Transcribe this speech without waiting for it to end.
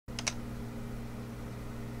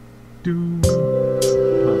do.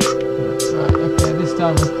 Right, okay, this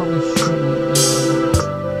time we probably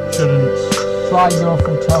shouldn't try go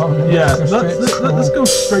from town. Yeah, let's go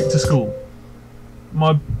straight to school.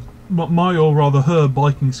 My or rather her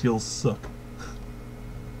biking skills suck.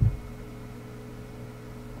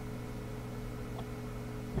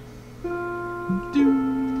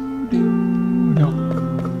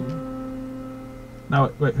 Now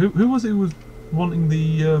wait, who was it who was wanting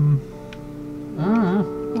the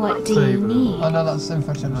What do you need? Oh no, that's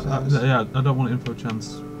info chance. yeah, I don't want info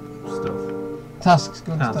chance stuff. Tasks,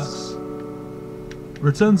 good tasks.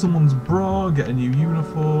 Return someone's bra, get a new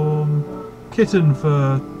uniform, kitten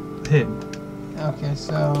for him. Okay,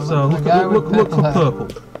 so look for purple.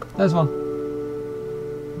 There's one.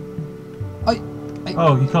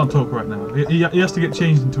 Oh, he can't talk right now. He has to get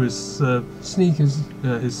changed into his sneakers.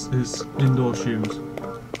 Yeah, his indoor shoes.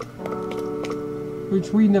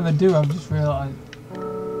 Which we never do. I've just realised.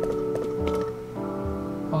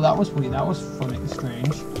 Oh, that was weird. That was funny,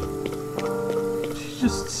 strange. She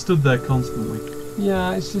just stood there constantly.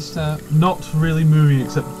 Yeah, it's just not really moving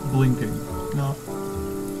except blinking. No.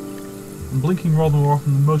 And blinking rather more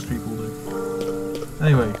often than most people do.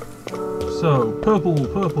 Anyway, so purple.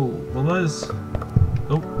 Well, there's.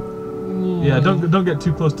 Oh. Yeah, don't get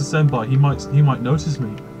too close to Senpai. He might notice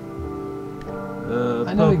me.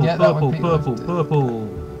 I never get purple.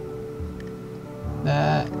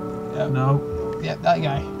 There. Yep. No. Yep, that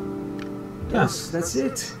guy. Yes, that's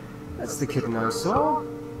it. That's the kitten I saw.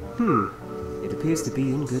 It appears to be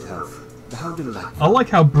in good health. How delightful. I like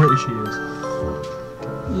how British he is.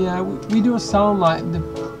 Yeah, we do sound like the,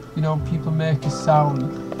 people make us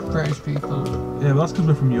sound British people. Yeah, but that's because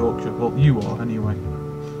we're from Yorkshire. Well, you are anyway.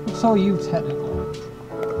 So are you technically.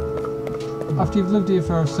 After you've lived here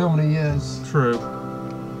for so many years. True.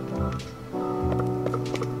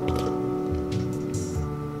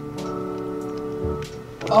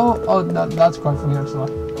 Oh, that's quite funny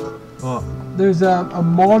actually. What? There's a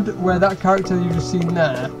mod where that character you've just seen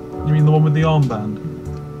there. You mean the one with the armband?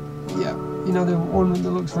 Yeah, the one that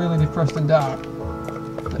looks really depressed and dark.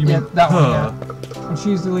 You mean that her? one, yeah. And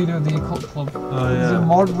she's the leader of the occult club. Oh, There's yeah. a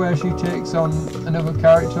mod where she takes on another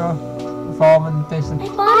character form and basically.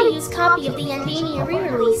 I bought a used copy of the Yandere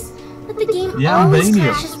re-release, but the game always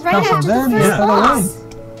Yandere. crashes right after the first boss.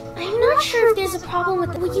 I'm not sure if there's a problem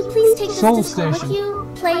with it. Would you please take this to school with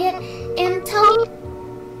you, play it, and tell me?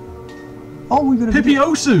 Oh, we're gonna. Pippi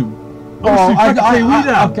Osu. I would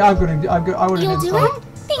have. You'll do it?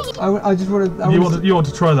 Thank you. I just wanted. You want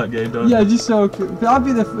to try that game, don't you? Yeah, just so. But I'd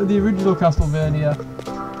be the original Castlevania.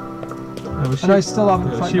 And I still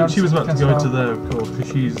haven't. Yeah, she was about to go into there, of course,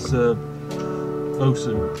 because she's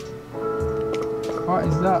Osu. What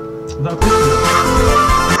is that? That picture.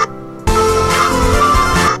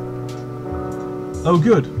 Oh,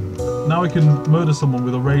 good. Now I can murder someone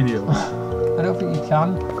with a radio. I don't think you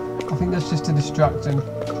can. I think that's just to distract him.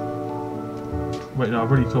 Wait, no,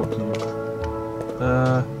 I've already talked to you.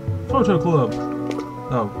 Photo club.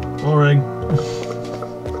 Oh, boring.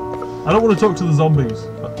 I don't want to talk to the zombies.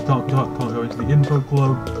 I can't go into the info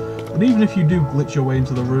club. And even if you do glitch your way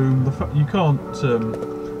into the room, you can't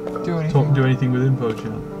do anything with info chat.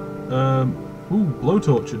 Ooh,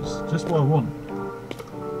 blowtorches. Just what I want.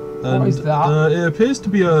 And, what is that? It appears to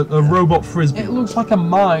be a robot frisbee. It looks like a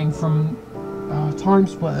mine from Time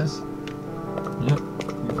Splitters. Yep.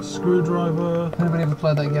 You got a screwdriver. Anybody ever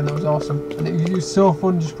played that game? That was awesome. And it was so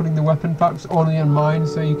fun just putting the weapon packs only on mine,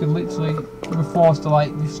 so you could literally be forced to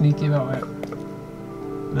be sneaky about it.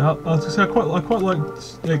 Now, I was gonna say, I quite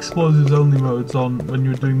liked explosives only modes on when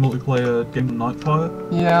you were doing multiplayer game Nightfire.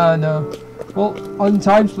 Yeah, I know. Well, on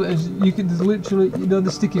Time Splitters, there's literally,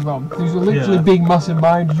 the sticky bomb. There's literally big, massive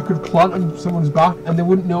mines you could plant on someone's back, and they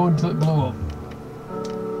wouldn't know until it blew up.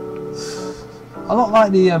 I don't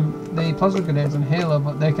like the plasma grenades on Halo,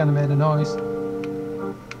 but they kind of made a noise.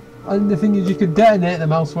 And the thing is, you could detonate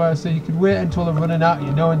them elsewhere, so you could wait until they're running at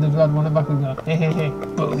you, knowing they've had one back and go, hey, hey, hey,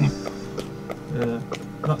 boom. Yeah,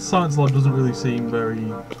 that science lab doesn't really seem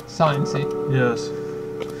very sciencey. Yes.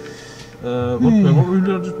 What room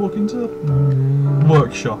did I just walk into?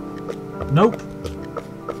 Workshop. Nope.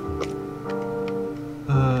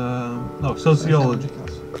 No, sociology.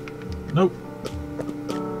 Nope.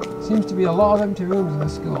 Seems to be a lot of empty rooms in the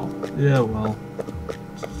school. Yeah, well,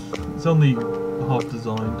 it's only half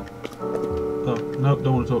designed. Oh, no,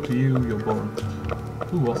 don't want to talk to you, you're boring.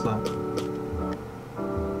 Ooh, what's that?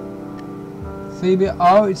 Phoebe,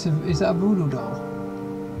 oh, is that a voodoo doll?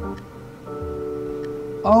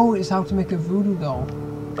 Oh, it's how to make a voodoo doll.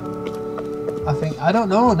 I think, I don't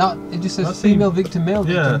know, it just says female victim, male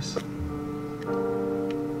victim. Yes.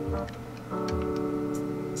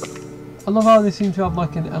 love how they seem to have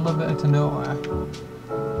like an elevator to nowhere.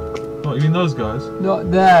 What, you mean those guys?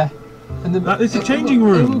 Not there. And It's a changing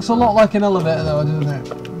room. It looks a lot like an elevator though, doesn't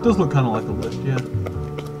it? It does look kind of like a lift, yeah.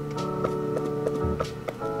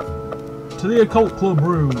 To the occult club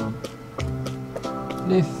room.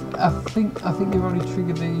 And if I think you've already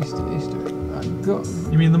triggered the Easter egg.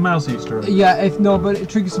 You mean the mouse Easter egg? Yeah, but it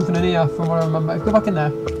triggers something in here from what I remember. Go back in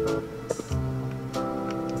there.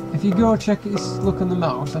 If you go check it, look on the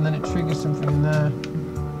mouse, and then it triggers something in there.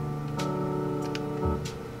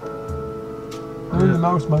 Knowing the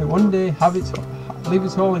mouse might one day leave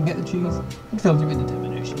its hole and get the cheese, it fills you with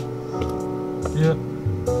determination. Yeah.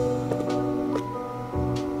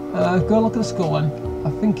 Go look at the skull one. I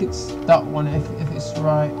think it's that one if it's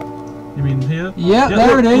right. You mean here? Yeah,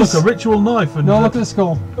 there look, it is. Look, a ritual knife. And, no, look at the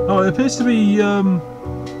skull. Oh, it appears to be,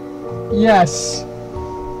 Yes.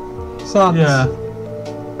 Sans. Yeah.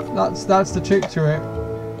 That's the trick to it.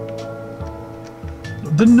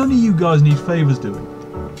 Do none of you guys need favours doing?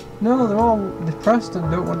 No, they're all depressed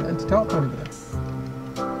and don't want to talk to anybody.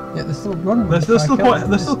 Yet they're still running.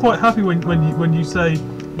 They're still quite happy when you say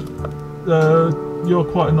you're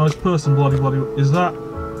quite a nice person. Bloody. Is that?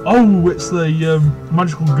 Oh, it's the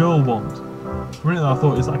magical girl wand. For a minute I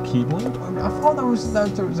thought, is that a keyblade? I thought there was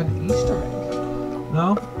an Easter egg.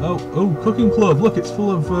 No. Oh, cooking club. Look, it's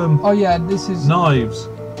full of oh yeah, this is knives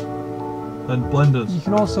and blenders. You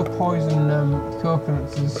can also poison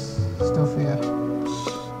coconuts and stuff here.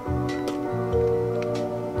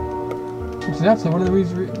 Which is actually one of the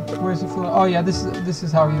ways of oh yeah, this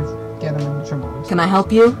is how you get them in trouble. Can I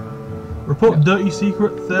help you? Report dirty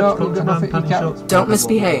secret, theft, contraband, panty shots. Don't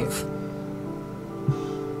misbehave.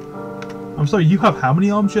 I'm sorry, you have how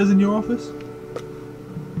many armchairs in your office?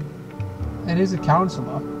 It is a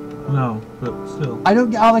counsellor. No, but still. I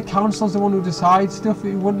don't get how the counsellor's the one who decides stuff.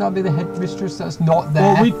 Wouldn't that be the headmistress that's not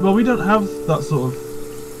there? Well, we don't have that sort of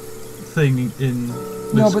thing in.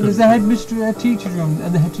 No, but there's a headmistress, a teacher's room,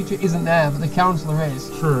 and the head teacher isn't there, but the counsellor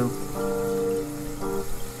is. True.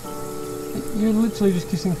 You're literally just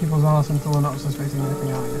kissing people's arse until they're not suspecting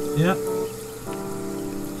anything, aren't you? Yeah.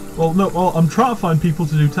 Well, no. Well, I'm trying to find people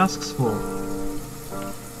to do tasks for,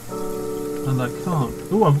 and I can't.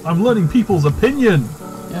 Oh, I'm learning people's opinion.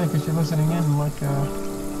 Yeah, because you're listening in like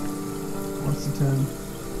what's the term?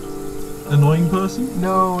 Annoying person?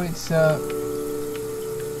 No, it's earwig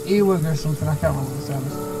or something. I can't remember what the term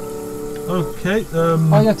is. Okay.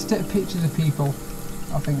 Oh, you have to take pictures of people.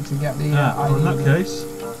 I think to get the ID. Well, in that case.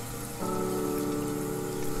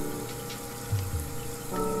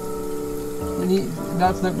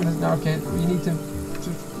 That's not gonna. Okay, you need to.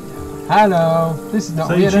 Hello. This is not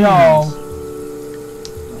Say weird cheese. at all.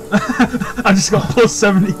 I just got plus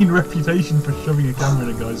 17 reputation for shoving a camera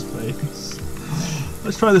in a guy's face.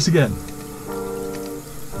 Let's try this again.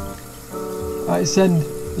 Alright, send.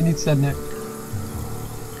 You need to send it.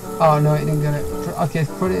 Oh no, it didn't get it. Okay,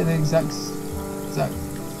 put it in the exact.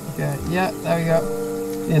 Okay, yeah, there we go.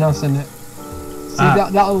 Yeah, now send it. See,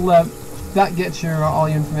 that gets you all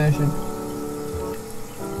your information.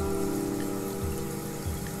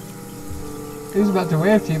 He's about to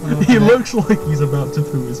wave to you. He looks like he's about to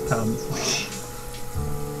poo his pants.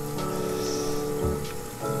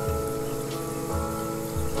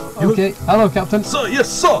 Okay, hello, Captain. Sir, yes,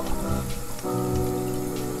 sir!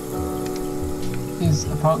 He's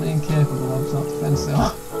apparently incapable of self-defense, so.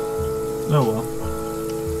 Oh well.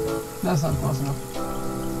 That's not close enough.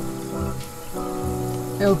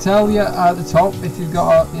 He'll tell you at the top if you've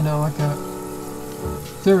got a, like a.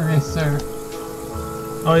 Yes, sir.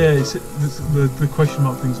 Oh yeah, the question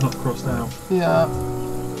mark thing's not crossed out. Yeah.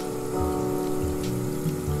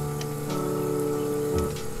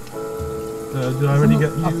 Did I already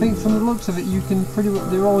get you? I think from the looks of it, you can pretty much.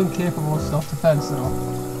 They're all incapable of self-defense now.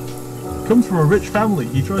 Comes from a rich family.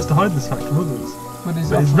 He tries to hide this fact from others. But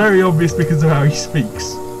it's very obvious because of how he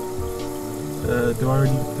speaks. Did I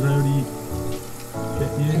already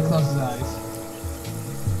get you? He closes his eyes.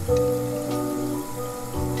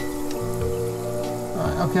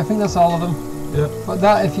 Right, okay, I think that's all of them. Yeah. But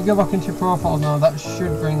that, if you go back into your profile now, that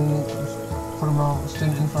should put them out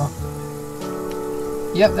student info.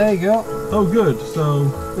 Yep, there you go. Oh good, so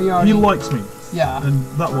he likes me. Yeah. And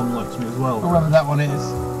that one likes me as well. Whoever that one is.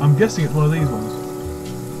 I'm guessing it's one of these ones.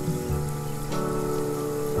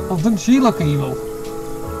 Well, doesn't she look evil?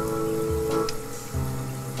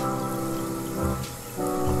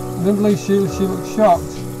 I don't believe she looks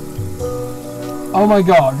shocked. Oh my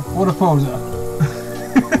god, what a poser.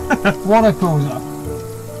 What a poser.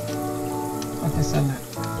 Okay, send it.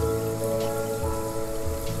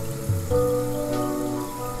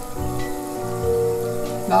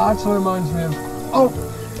 That actually reminds me of... Oh!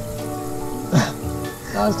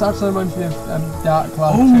 That's actually reminds me of Dark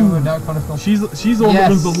Cloud 2 and Dark Chronicle. She's the one that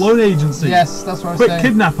runs the loan agency. Yes, that's what I was Quick, saying.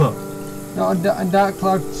 kidnap her. No, in Dark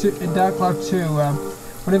Cloud 2,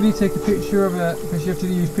 whenever you take a picture of a, because you have to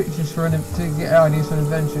use pictures for to get ideas for an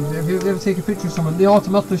adventure. If you ever take a picture of someone, they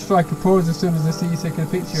automatically strike a pose as soon as they see you taking a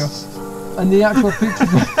picture. And the actual picture.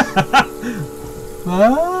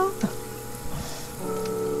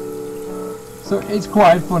 So it's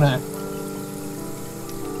quite funny.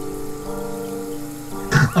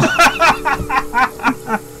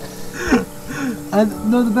 And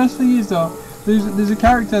no, the best thing is though, there's a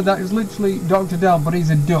character that is literally Dr. Dell, but he's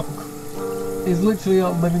a duck. He's literally a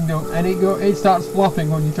living duck, and it starts flopping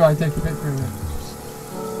when you try and take a picture of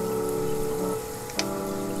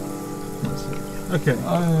it. Okay.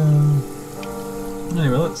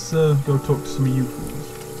 Anyway, let's go talk to some of you fools.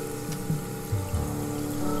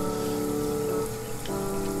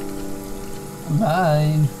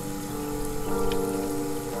 Bye.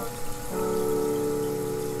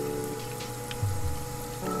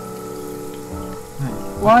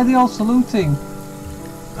 Why are they all saluting?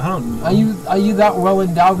 I don't know. Are you that well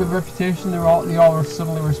endowed with reputation? They all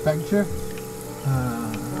suddenly respect you.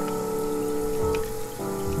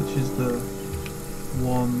 Which is the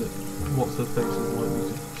one that what's her face is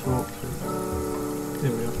likely to talk to?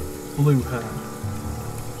 Here we are. Blue hair.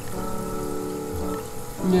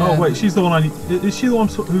 Yeah. Oh wait, she's the one I need. Is she the one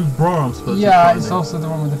whose bra I'm supposed to? Yeah, it's also the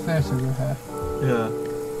one with the face of your hair. Yeah.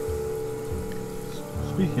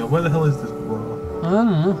 Speaking of, where the hell is this bra? I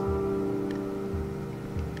don't know.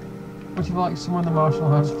 What if you like someone in the martial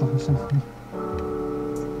arts club or something?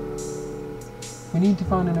 We need to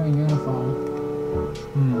find a new uniform.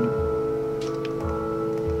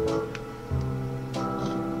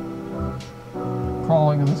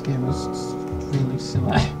 Crawling in this game is really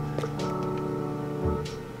silly.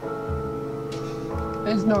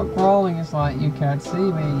 It's not crawling, it's like you can't see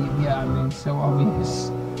me. Yeah, I mean, so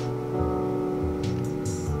obvious.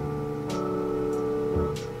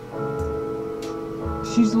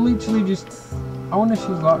 She's literally just. I wonder if she's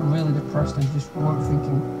like really depressed and just weren't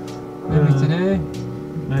thinking. Maybe today.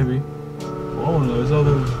 Maybe. What I want to know is why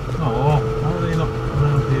are they not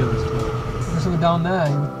around here this time? There's someone down there.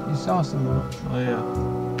 You saw someone. Oh yeah.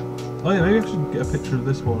 Oh yeah. Maybe I should get a picture of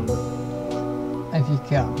this one. If you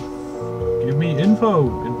can. Give me info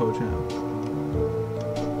chat.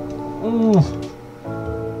 Ooh.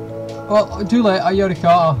 Well, too late. I already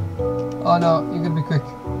caught her. Oh no, you're gonna be quick.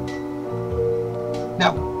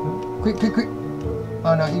 Now, quick.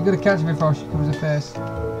 Oh no, you gotta catch her before she covers her face.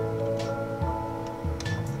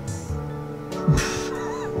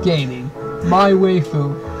 Gaming. My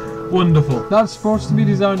waifu. Wonderful. That's supposed to be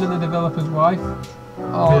designed in the developer's wife.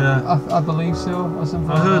 Oh, yeah. I believe so, or something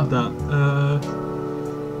I heard that.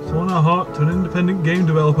 Torn her heart to an independent game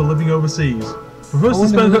developer living overseas.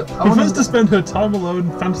 Prefers to spend her time alone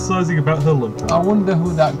fantasizing about her love. I wonder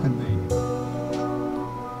who that could be.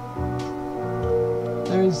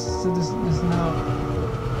 There's no.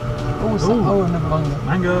 Oh, another manga.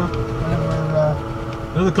 Manga.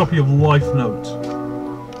 Another copy of Life Note.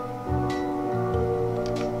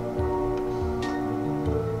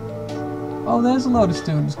 Oh, there's a lot of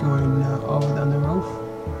students going over down the roof.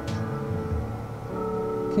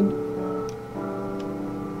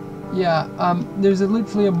 There's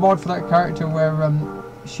literally a mod for that character where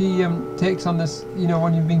she takes on this,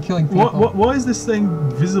 when you've been killing people. Why is this thing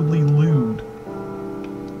visibly lewd?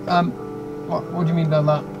 What do you mean by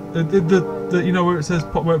that? Where it says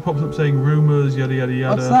where it pops up saying rumors, yada yada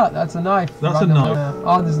yada. What's that? That's a knife. That's a knife.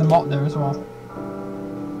 Oh, there's the mop there as well.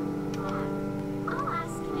 I'll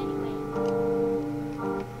ask him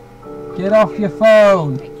anyway. Get off your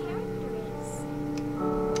phone.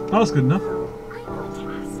 That's good enough. I know what to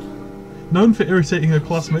ask him. Known for irritating her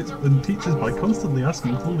classmates and teachers by constantly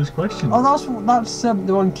asking foolish questions. Oh, that's the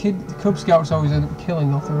one the Cub Scouts always end up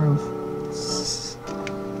killing off the roof.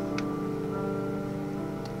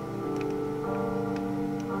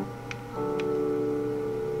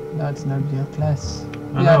 That's no real class.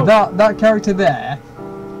 Yeah, that character there,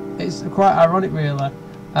 it's quite ironic really.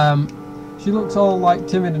 She looks all like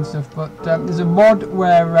timid and stuff, but there's a mod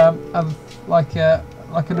where like an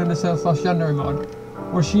Yandere mod,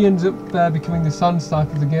 where she ends up becoming the sans type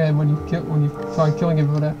of the game when you try killing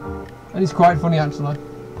everybody, and it's quite funny actually.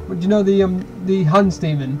 But you know the Hans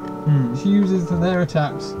demon, she uses for their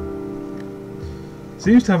attacks.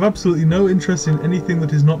 Seems to have absolutely no interest in anything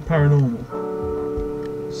that is not paranormal.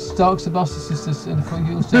 Stalks the Bastard Sisters in the full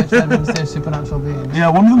use to supernatural beings. Yeah,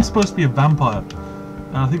 one of them's supposed to be a vampire,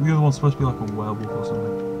 and I think the other one's supposed to be like a werewolf or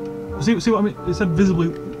something. See what I mean? It said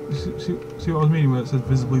visibly. See what I was meaning when it said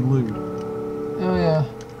visibly lewd. Oh yeah.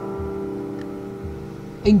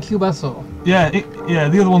 Incubator. Yeah, yeah.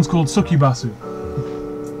 The other one's called Succubasu.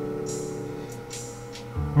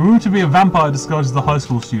 Rumored to be a vampire disguised as a high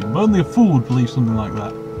school student, but only a fool would believe something like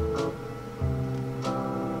that.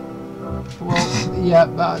 Well, yeah,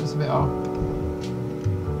 that's a bit odd.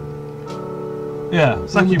 Yeah, Rumored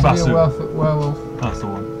to be a Succubasu. werewolf. That's the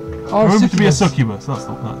one. Oh, Rumored to be a succubus. succubus. That's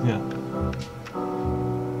the one. Yeah.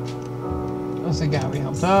 That's the guy we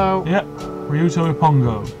helped out. Yep. Ryuto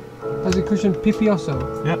Ipongo. Has a cushion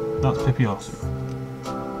Pipioso. Yep, that's Pipiosu.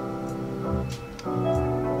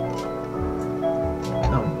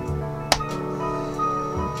 Oh.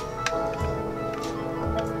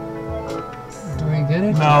 Do we get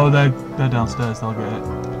it? No, they're downstairs. They'll get it.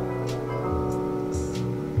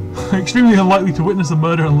 Extremely unlikely to witness a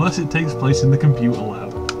murder unless it takes place in the computer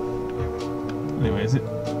lab. Anyway, is it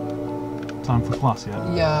time for class yet?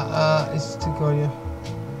 Yeah, it's to go, yeah.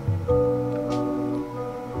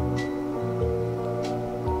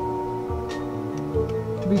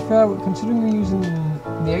 To be fair, considering we're using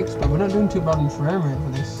the expert, we're not doing too bad in frame rate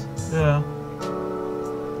for this. Yeah.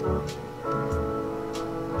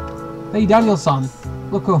 Hey, Daniel-san,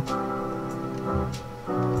 look up.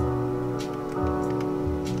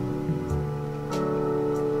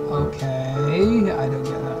 Okay, I don't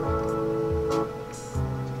get that.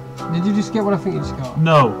 Did you just get what I think you just got?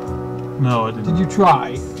 No. No, I didn't. Did you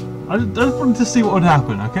try? I just wanted to see what would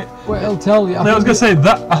happen, okay? Well, it'll tell you. I was going to say,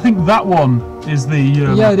 I think that one is the...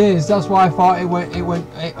 yeah, it is. That's why I thought it went.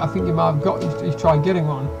 I think you might have got. You tried getting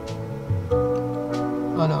one.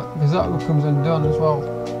 I know, because that one comes undone as well.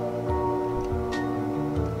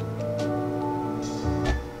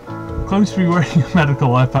 Claims to be wearing a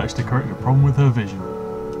medical eye patch to correct a problem with her vision.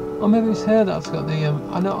 Or maybe it's her that's got the.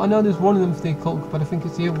 I know there's one of them for the occult, but I think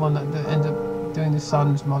it's the other one that ends up doing the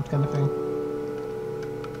sans mod kind of thing.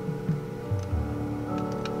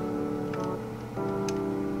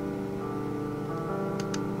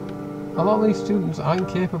 A lot of these students aren't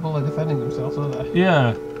capable of defending themselves, are they?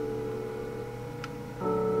 Yeah.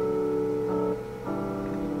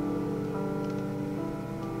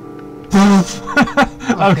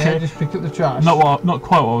 Okay. Just pick up the trash. Not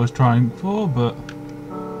quite what I was trying for, but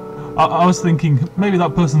I was thinking maybe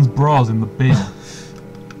that person's bra's in the bin.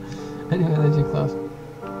 Anyway, there's your class.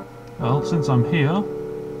 Well, since I'm here,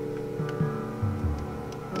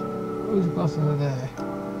 Whose glasses are there?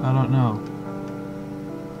 I don't know.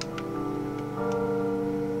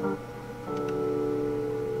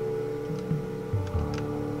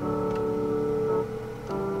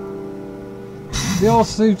 They all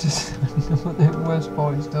suit us at the worst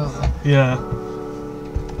points, don't they? Yeah.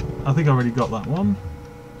 I think I already got that one.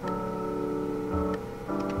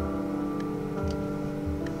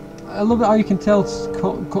 I love it how you can tell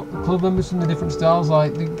club members from the different styles.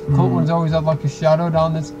 Like the cult ones always have like a shadow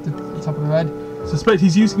down the top of the head. Suspect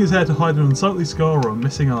he's using his hair to hide an unsightly scar or a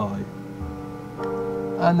missing eye.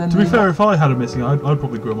 And then To be fair, if I had a missing eye, I'd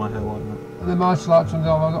probably grow my hair like that. the martial arts ones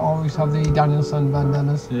always have the Danielson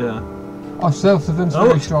bandanas. Yeah. Our self-defense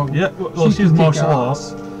very strong. Yeah, well, She she's can kick martial our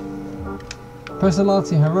arts. ass.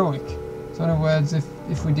 Personality heroic. So in other words,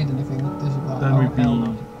 if we did anything, this is like, Then oh, we'd be... hell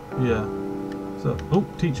no. Yeah. So, oh,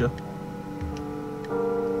 teacher.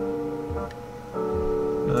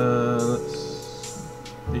 Let's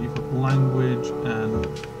see for language and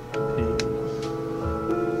P.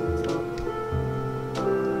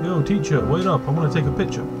 Yo, teacher, wait up, I want to take a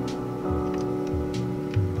picture.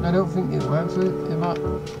 I don't think it works. It might.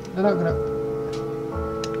 They're not gonna.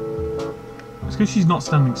 It's because she's not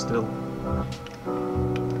standing still.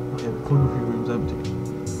 Okay, the calligraphy room's empty.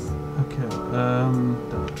 Okay,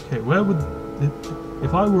 okay, where would...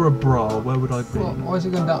 If I were a bra, where would I be? Why is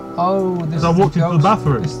it going down? Oh, this is I walked into the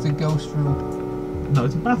bathroom. This is the ghost room. No,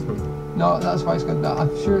 it's a bathroom. No, that's why it's going down. I'm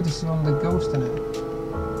sure this is on the ghost in it.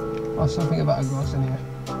 Or something about a ghost in here.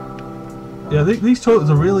 Yeah, these toilets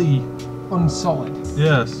are really... Unsolid.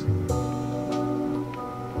 Yes.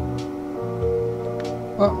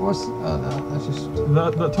 What's... Oh no, that's just...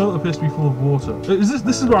 That toilet appears to be full of water. This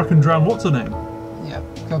is where I can drown what's her name? Yeah,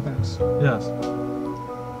 coconuts. Yes.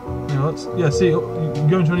 Yeah, see, you can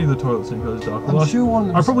go into any of the toilets and it goes dark. I'm sure one of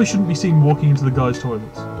them... I probably shouldn't be seen walking into the guys'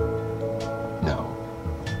 toilets. No.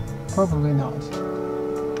 Probably not.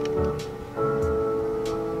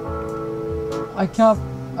 I can't...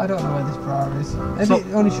 I don't know where this bar is. Maybe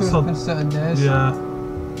it only shows up on certain days. Yeah.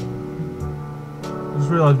 I just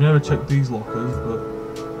realised we never checked these lockers,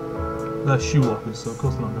 but they're shoe lockers, so of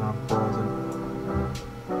course they're not going to have bras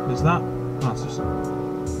in. Is that? That's just a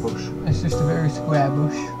bush. It's just a very square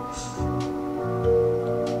bush.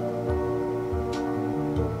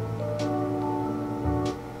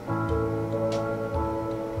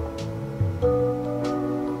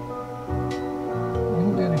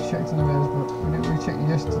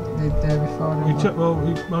 checked. Well,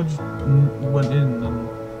 I just went in and.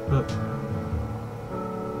 But.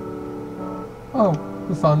 Oh,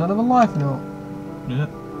 we found another life note. Yeah.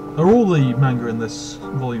 Are all the manga in this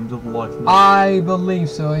volumes of life notes? I believe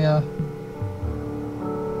so, yeah.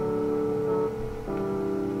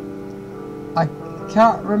 I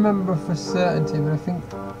can't remember for certainty, but I think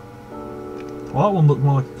Well, that one looked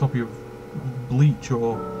more like a copy of Bleach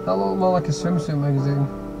or. that looked more like a swimsuit magazine.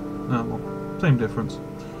 No, well, same difference.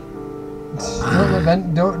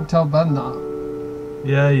 Don't tell Ben that.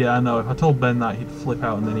 Yeah, I know. If I told Ben that, he'd flip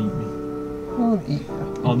out and then eat me. He won't eat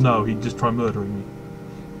you. Oh no, he'd just try murdering me.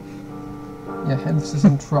 Yeah, emphasis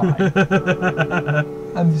on try.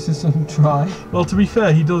 Emphasis on try. Well, to be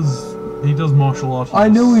fair, he does martial arts. I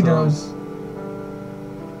know he so- does.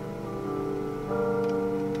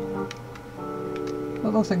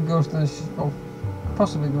 That looks like Ghost in the oh,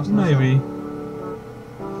 possibly Ghost in the Shell. Maybe.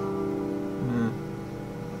 Yeah.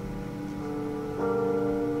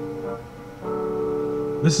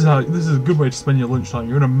 This is a good way to spend your lunchtime.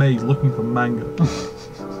 You're in a maze looking for manga.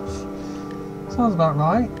 Sounds about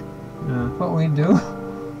right. Yeah. What we do.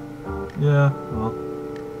 Yeah. Well.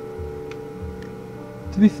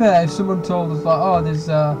 To be fair, if someone told us like, oh, there's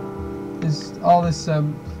all this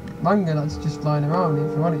manga that's just lying around.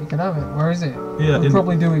 If you want it, you can have it. Where is it? Yeah. We'll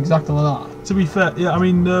probably do exactly that. To be fair, yeah. I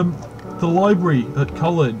mean, the library at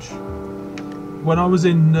college. When I was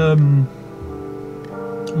in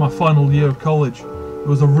my final year of college, there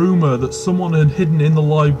was a rumor that someone had hidden in the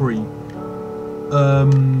library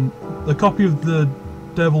a copy of the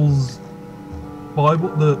Devil's Bible,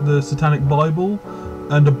 the Satanic Bible,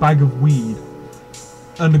 and a bag of weed.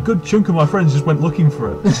 And a good chunk of my friends just went looking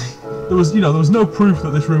for it. There was no proof that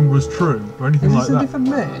this room was true or anything like Is this a that. different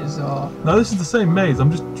maze or? No, this is the same maze. I It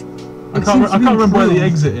can't seems to be remember where the improved.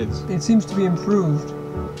 exit is. It seems to be improved.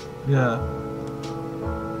 Yeah.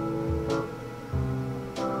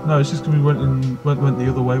 No, it's just because we went the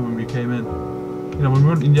other way when we came in. You know, when we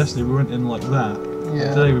went in yesterday, we went in like that.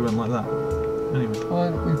 Yeah. Today we went like that. Anyway.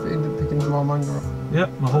 Well, we've ended up picking some more manga up. Yep,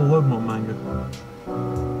 a whole load more manga.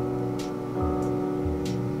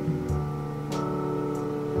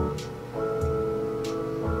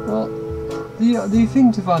 Well, the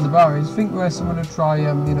thing to find the bar is think where someone would try,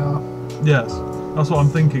 Yes, that's what I'm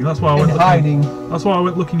thinking. That's why I in went hiding. That's why I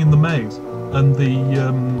went looking in the maze and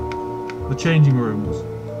the changing rooms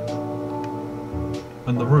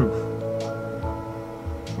and the roof.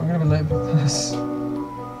 We're gonna be late for this.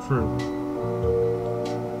 True.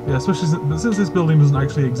 Yeah, especially since this building doesn't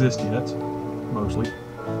actually exist yet, mostly.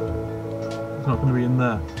 It's not going to be in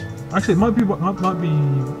there. Actually, it might be round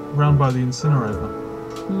by the incinerator.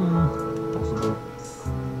 Possibly.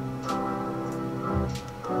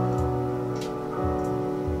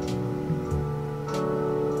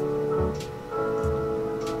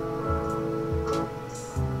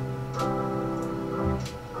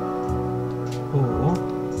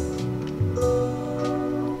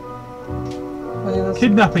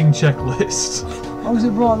 Kidnapping checklist. How was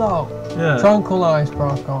it brought out? Yeah. Tranquilize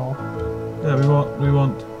protocol. Yeah, we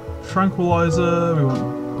want tranquilizer. We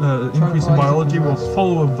want increase in biology. We want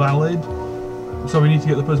follower valid. So we need to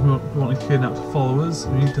get the person we want to kidnap to follow us.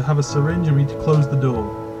 We need to have a syringe and we need to close the door.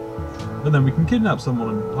 And then we can kidnap someone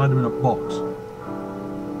and hide them in a box.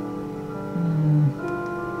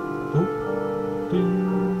 Oh.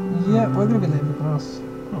 Yeah, we're gonna be late for class.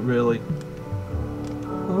 Not really.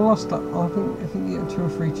 We've lost that. Oh, I think you get 2 or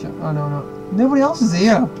 3 oh no. Nobody else is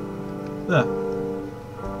here. There.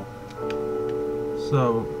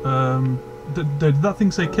 So, did that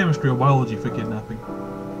thing say chemistry or biology for kidnapping?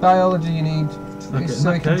 Biology you need, Okay, so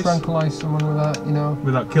in you that can case- tranquilize someone without,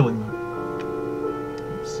 Without killing them.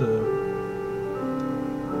 So,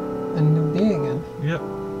 a new day again. yep.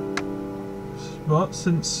 But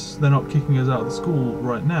since they're not kicking us out of the school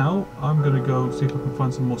right now, I'm gonna go see if I can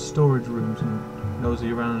find some more storage rooms and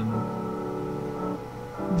nosy around in them.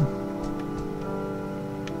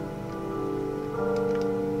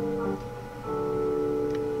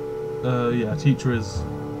 Yeah, teacher is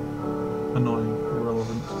annoying,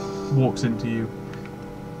 irrelevant, walks into you.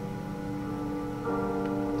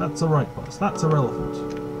 That's a right bus, that's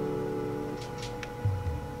irrelevant.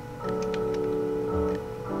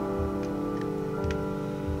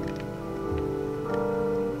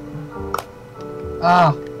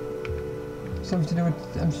 Ah! Something to do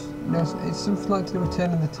with, no, it's something like to do with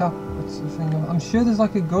turning the tap. That's the thing. I'm sure there's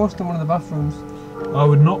like a ghost in one of the bathrooms. I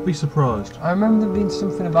would not be surprised. I remember there being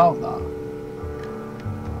something about that.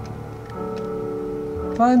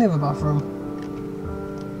 Try the other bathroom.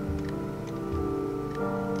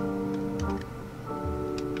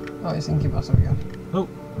 Oh, it's Incubus again. Oh,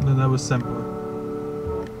 and then there was Semper.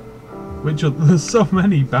 Which are, there's so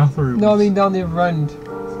many bathrooms. No, I mean down the other end.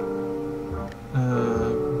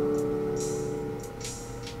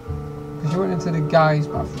 Because you went into the guys'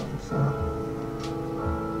 bathroom, so...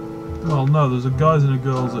 Well, no, there's a guys and a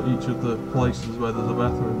girls at each of the places where there's the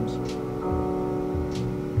bathrooms.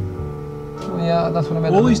 Well, yeah, that's what I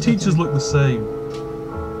meant. All these teachers look the same.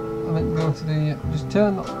 I meant go to the... just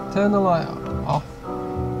turn the light off.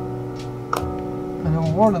 And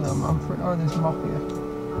then one of them, I'm pretty... oh, there's mop here.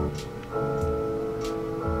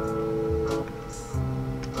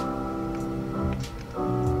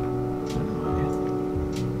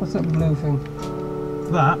 What's that blue thing?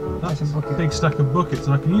 That's a big stack of buckets,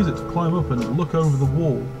 and I can use it to climb up and look over the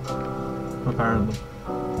wall, apparently.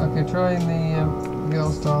 Okay, try in the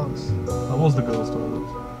girls' toilets. That was the girls'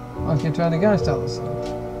 toilets. Okay, try in the guys' toilets.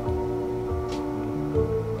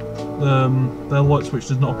 Their light switch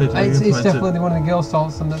does not appear to be implemented. It's definitely one of the girls'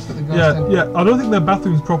 toilets, and that's got the ghost in. Yeah, I don't think their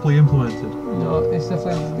bathroom's properly implemented. No, it's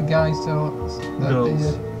definitely the guys' toilets.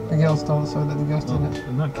 The girls' toilets, so that the ghost in it.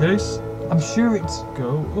 In that case, I'm sure it's...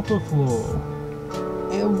 go upper floor.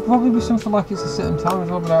 It'll probably be something like it's a certain time as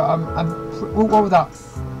well, but what was that?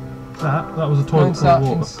 That was a toilet full of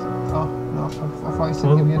water. Oh, no, I thought you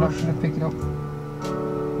said give me an option to pick it up.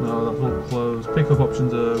 No, that's all closed. Pick-up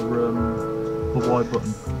options are the wide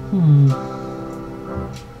button.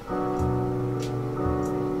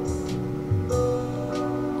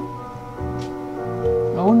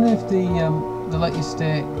 I wonder if they let you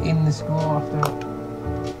stay in the school after.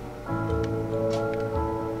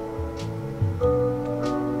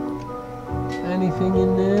 Anything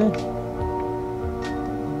in there?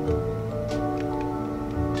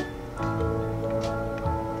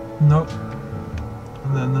 Nope.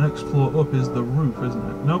 And then the next floor up is the roof, isn't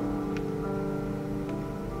it? Nope.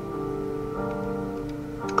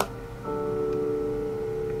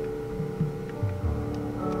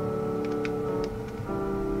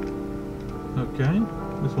 Okay.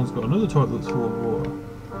 This one's got another toilet that's full of water.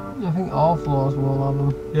 I think all floors will have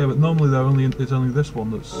them. Yeah, but normally it's only this one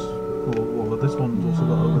that's full of water. This one's also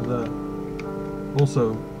got over there.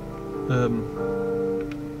 Also,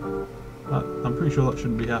 I'm pretty sure that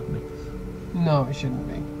shouldn't be happening. No, it shouldn't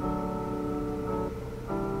be.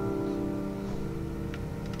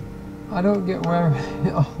 I don't get where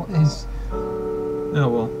it all is. Oh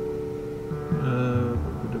well.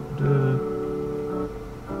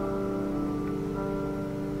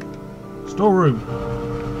 Storeroom.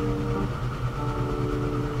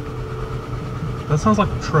 That sounds like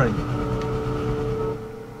a train.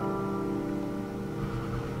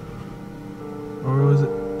 Or is it?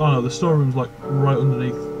 Oh no, the storeroom's like right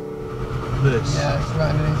underneath this. Yeah, it's right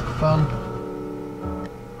underneath the fan.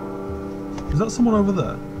 Is that someone over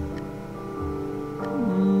there?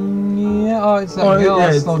 Yeah, oh, it's that girl yeah,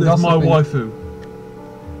 that's it's still my gossiping. waifu.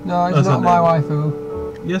 No, it's That's not her my name.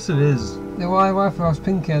 waifu. Yes, it is. The waifu was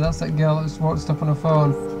Pinky, that's that girl that's watched up on her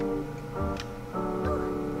phone.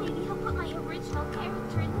 Maybe he'll put my original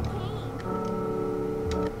character in the game.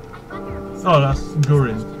 I wonder if he's... Oh, that's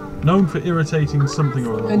Gurin. Known for irritating something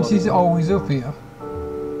or other. And she's always up here.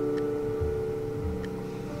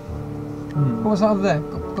 What's that over there?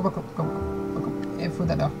 Go back up, go back up. Here through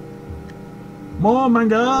that door. More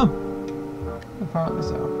manga! Apparently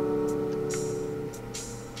so.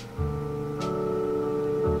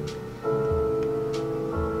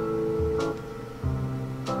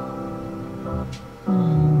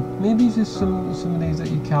 Maybe it's just some of these that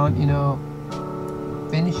you can't, you know,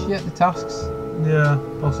 finish yet, the tasks. Yeah,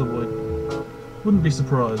 possibly. Wouldn't be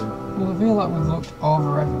surprising. Well, I feel like we've looked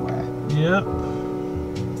over everywhere. Yep.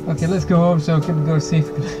 Okay, let's go home so we can go see if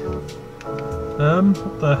we can...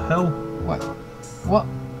 What the hell? What?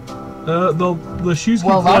 The shoes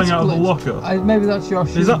keep flying out of the locker. Maybe that's your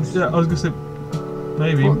shoes. Is that? Yeah, I was gonna say.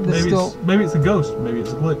 Maybe. Well, Maybe it's a ghost. Maybe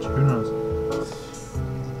it's a glitch. Who knows?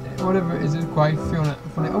 Whatever it is, it's quite funny.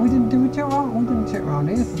 Oh, we didn't check around. We didn't check around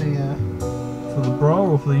here for the. For the bra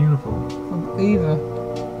or for the uniform? For either.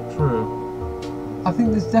 True. I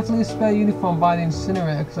think there's definitely a spare uniform by the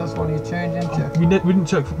incinerator because that's what you change into. We didn't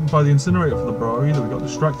check by the incinerator for the bra either. We got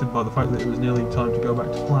distracted by the fact that it was nearly time to go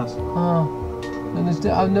back to class. Oh. And I'm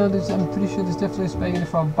pretty sure there's definitely a spare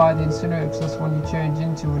uniform by the incinerator because that's one you change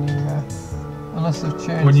into when you, unless they've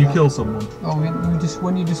changed. When you kill someone. Oh,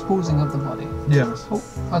 when you're disposing of the body. Yes. Oh,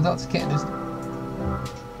 that's kitten, isn't it?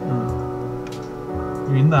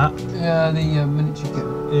 You mean that? Yeah, the miniature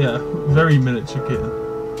kitten. Yeah, very miniature kitten.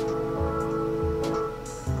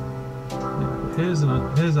 Here's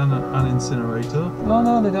an incinerator.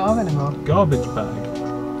 No, they don't have any more. Garbage bag.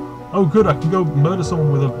 Oh, good! I can go murder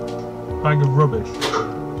someone with a bag of rubbish.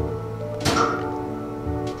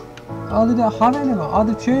 Oh, they don't have any more. Oh,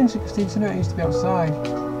 they've changed it because the internet used to be outside.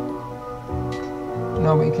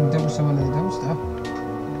 Now but you can dump someone in the dumpster.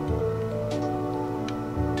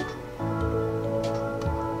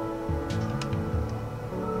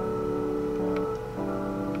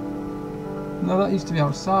 No, that used to be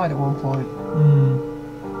outside at one point.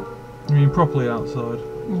 I mean, properly outside.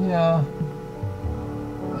 Yeah.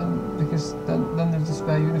 Because then there's the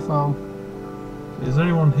spare uniform. Is there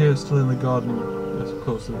anyone here still in the garden? Yes, of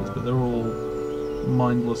course there is, but they're all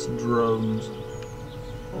mindless drones.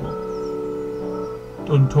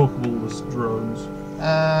 Untalkable-less drones.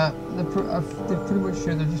 They're pretty much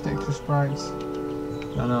sure they're just extra sprites.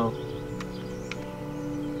 I know.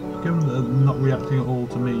 Given that they're not reacting at all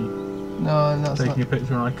to me No, and that's taking a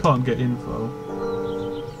picture and I can't get info.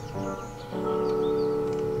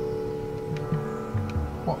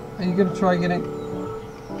 What? Are you going to try getting...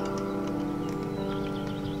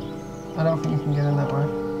 I don't think you can get in that way.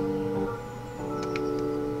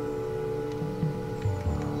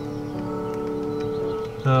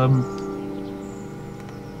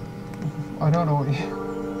 I don't know what you...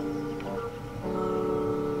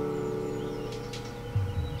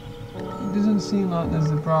 It doesn't seem like there's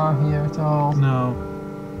a bra here at all. No.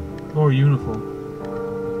 Or a uniform.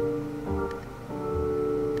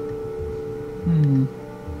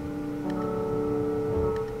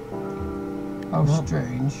 How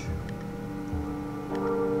strange.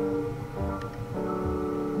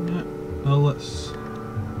 Yeah. Well, let's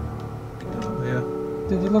get out of here.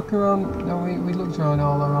 Did you look around? No, we looked around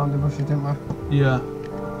all around the bushes, didn't we? Yeah.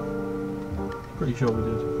 Pretty sure we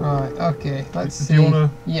did. Right, okay, let's see. Do you wanna...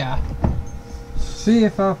 Yeah. See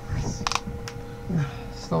if I...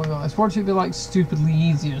 Slowly on. Let's watch it be like stupidly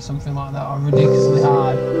easy or something like that, or ridiculously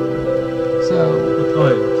hard. So...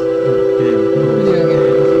 Video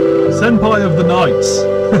game. Senpai of the Knights!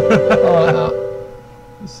 Alright, that.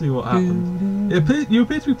 Let's see what happens. You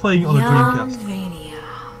appear to be playing it on a Dreamcast. Yandere.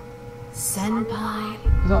 Senpai.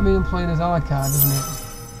 Does that mean I'm playing as Alucard, doesn't it?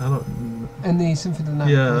 I don't... In the Symphony of the Night,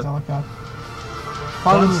 Yeah. as Alucard.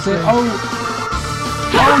 Final State. Oh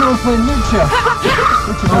no, I'm playing Witcher!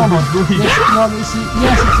 Witcher Normal. Yes, no, it's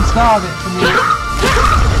the start of it for me.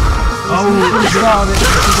 It's the start of it.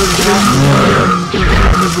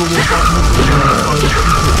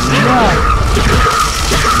 Yeah.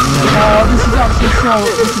 This is actually cool.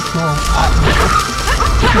 This is cool, actually.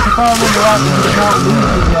 Because if I remember right, you can't lose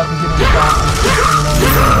at the beginning of the start.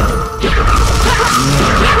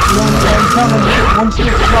 Once you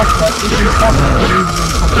get to prospect, it's impossible to lose them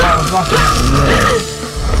from the prospect.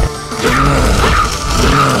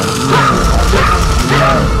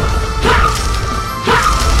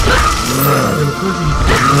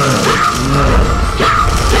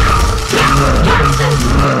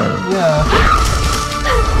 Yeah.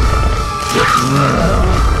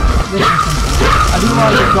 I do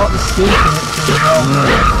like they've got the skin in it as well.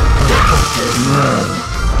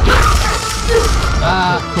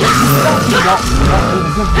 It's actually not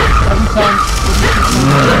really good. Every time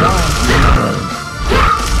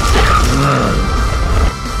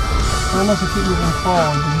unless I keep moving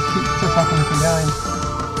forward, you just keep attacking the guy.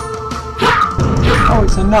 Oh,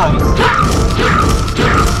 it's a knight.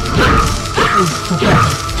 It's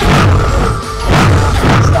pathetic.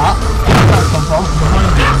 What's that? Where's that come from?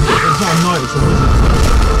 Behind him. It's not a knight, it's a wizard.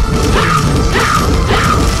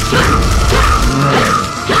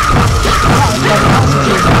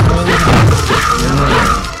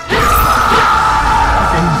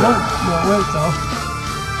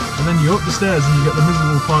 And then you up the stairs and you get the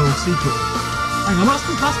miserable final secret. Hang on, that's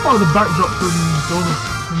part of the backdrop from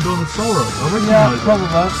Dawn of Sorrow. I recognise yeah, it. probably.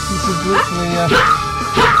 This is literally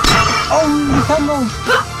oh, the candles!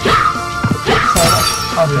 So that's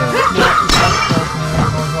okay. Yeah.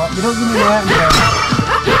 You don't give me the item.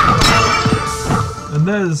 And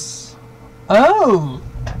there's... Oh!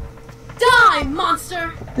 Die,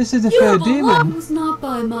 monster! This is the You third belong. demon. It was not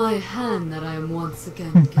by my hand that I am once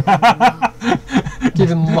again given love.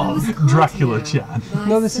 Given love. Dracula Chan.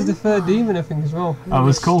 No, this is the third demon, I think, as well. I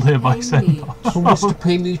was called here by Senpai. Who wished to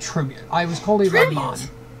pay me tribute. I was called a red man.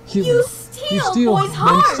 You steal boys' men's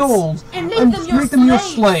hearts souls and make them your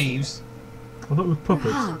slaves. I thought it was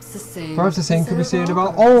puppets. Perhaps the same could be said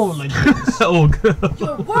about all religions. Oh, God.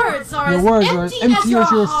 Your words are Your words are as empty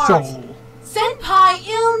as your heart. soul. Senpai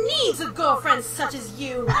ill needs a girlfriend such as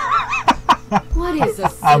you. What is a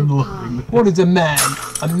I'm senpai? loving this. What is a man?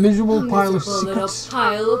 A miserable A pile of miserable little secrets.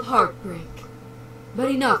 pile of heartbreak. But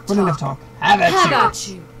enough But talk. enough talk. Have at How you. about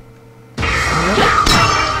you?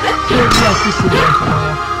 Yes, this is the one from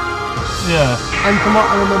here. Yeah. And from what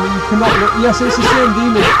I remember, you cannot look. Yes, it's the same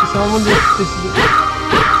demon. So I wonder if this is it.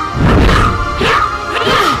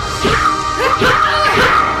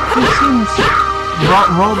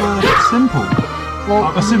 rather simple.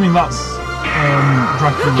 Well, I'm assuming that's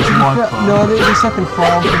Dracula's life form. No, the second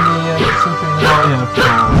form from the Symphony of the Night. Yeah, of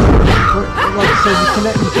course. But, like I said,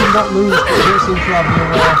 you cannot lose, but you don't seem to have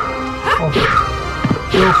your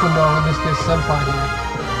girlfriend, or in this case, senpai here.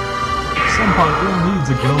 Senpai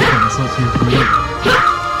needs a girlfriend, so that's your career.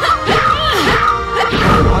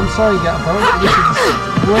 I'm sorry, Gatbo, this is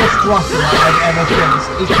the worst Dracula I've ever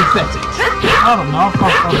faced. It's pathetic. I don't know, I've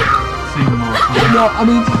seen more. No, I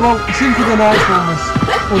mean, well, Symphony of the Night one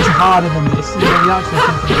was harder than this. You know, the actual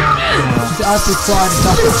Symphony of the Night. Yeah. I actually tried to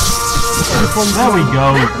tackle. There we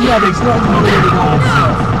go. Yeah, but it's not really hard.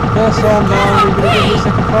 First round down, we're going to get the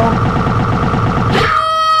second form.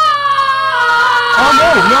 Oh no,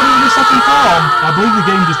 not even the second form. I believe the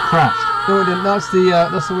game just crashed. No, it didn't. That's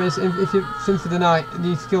the way. If you Symphony of the Night,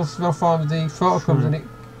 you kill spell forms, the photo comes in it.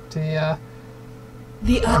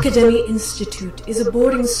 The Academy Institute is a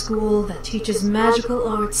boarding school that teaches magical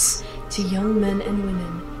arts to young men and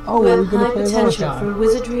women who have high potential for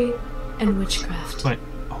wizardry and witchcraft. Wait,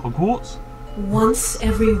 Hogwarts? Once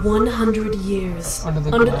every 100 years, under the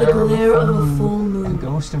glare of a full moon, the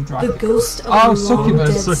ghost of Dracula. The ghost of oh, a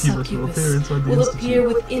long-dead succubus will appear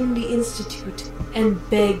within the Institute and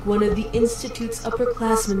beg one of the Institute's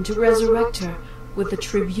upperclassmen to resurrect her with a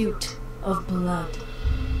tribute of blood.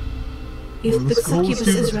 If the succubus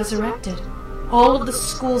is resurrected, all of the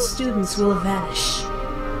school students will vanish,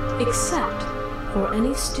 except for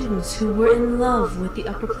any students who were in love with the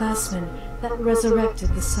upperclassmen that resurrected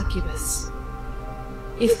the succubus.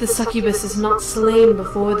 If the succubus is not slain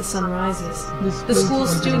before the sun rises, the school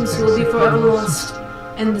students will be forever lost,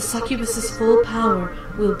 and the succubus's full power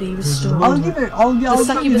will be restored. The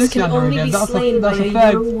succubus can only be slain by a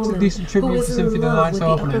young woman who is in love with the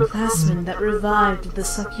upperclassmen that revived the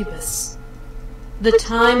succubus. The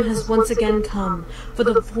time has once again come for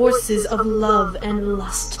the forces of love and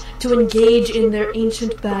lust to engage in their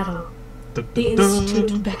ancient battle. The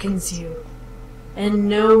Institute beckons you, and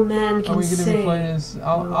no man can say who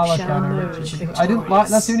shall emerge victorious. I didn't like.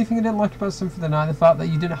 That's the only thing I didn't like about Symphony of the Night. The fact that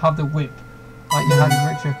you didn't have the whip like you had in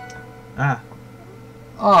Richard. Ah.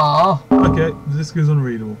 Ah. Okay, this is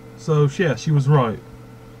unreadable. So yeah, she was right.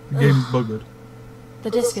 The game's buggered.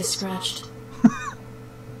 The disc is scratched.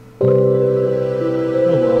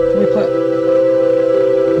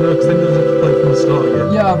 No, because then you'll have to play from the start again.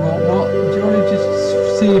 Yeah, but what? Do you want to just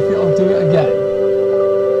see if it'll do it again?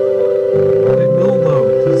 It will though,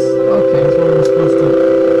 because okay, that's what we're supposed to.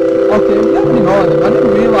 Okay, we haven't even ordered them. I didn't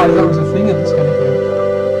realise that was a thing in this kind of thing.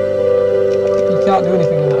 You can't do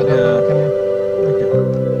anything in that, can you? Okay.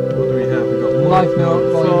 What do we have? We've got Life Note,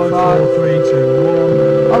 Volume 5. 4, 3,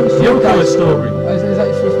 2, 1. Yokai Story. Is that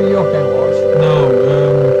supposed to be Yokai Watch? No,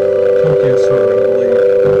 Tokyo Story, I believe.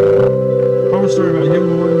 Horror story about a young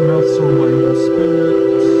woman, mouth stolen by evil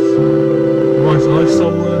spirits. Right eye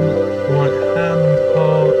stolen, right hand,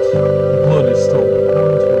 heart, blood is stolen. 1,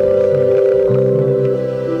 2, 3, 4.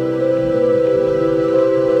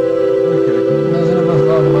 Okay. There's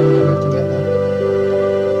another manga we have to get there.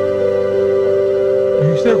 If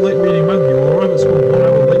you start late reading manga, you'll arrive at school 1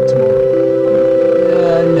 hour late tomorrow.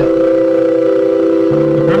 No.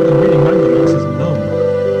 Apparently reading manga makes us numb.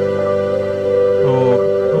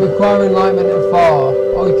 Require enlightenment and far.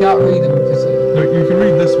 Oh, you can't read them because... No, you can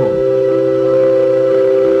read this one.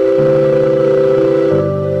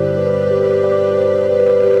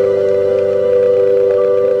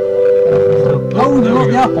 Oh, you got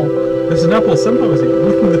the apple. There's an apple. Senpai was eating.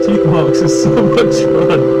 Looking at the teeth marks is so much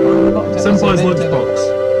fun. Senpai's lunchbox.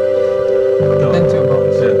 Bento box.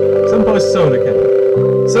 Yeah. Senpai's soda can.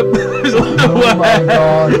 Senpai's underwear. Oh my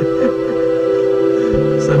god.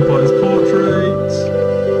 Senpai's portrait.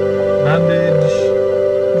 Bandage.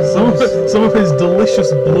 Some of his delicious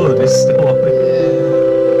blood is still on it.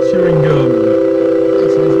 Yeah. Chewing gum.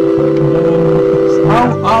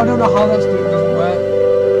 I don't know how that's doing. Doesn't work.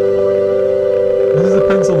 This is the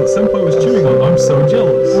pencil that Senpai was chewing on. I'm so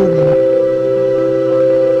jealous.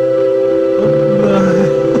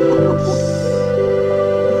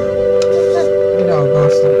 You know,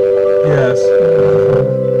 ghosting. Yes.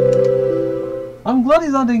 I'm glad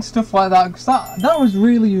he's adding stuff like that because that was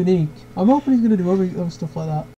really unique. I'm hoping he's going to do other stuff like that.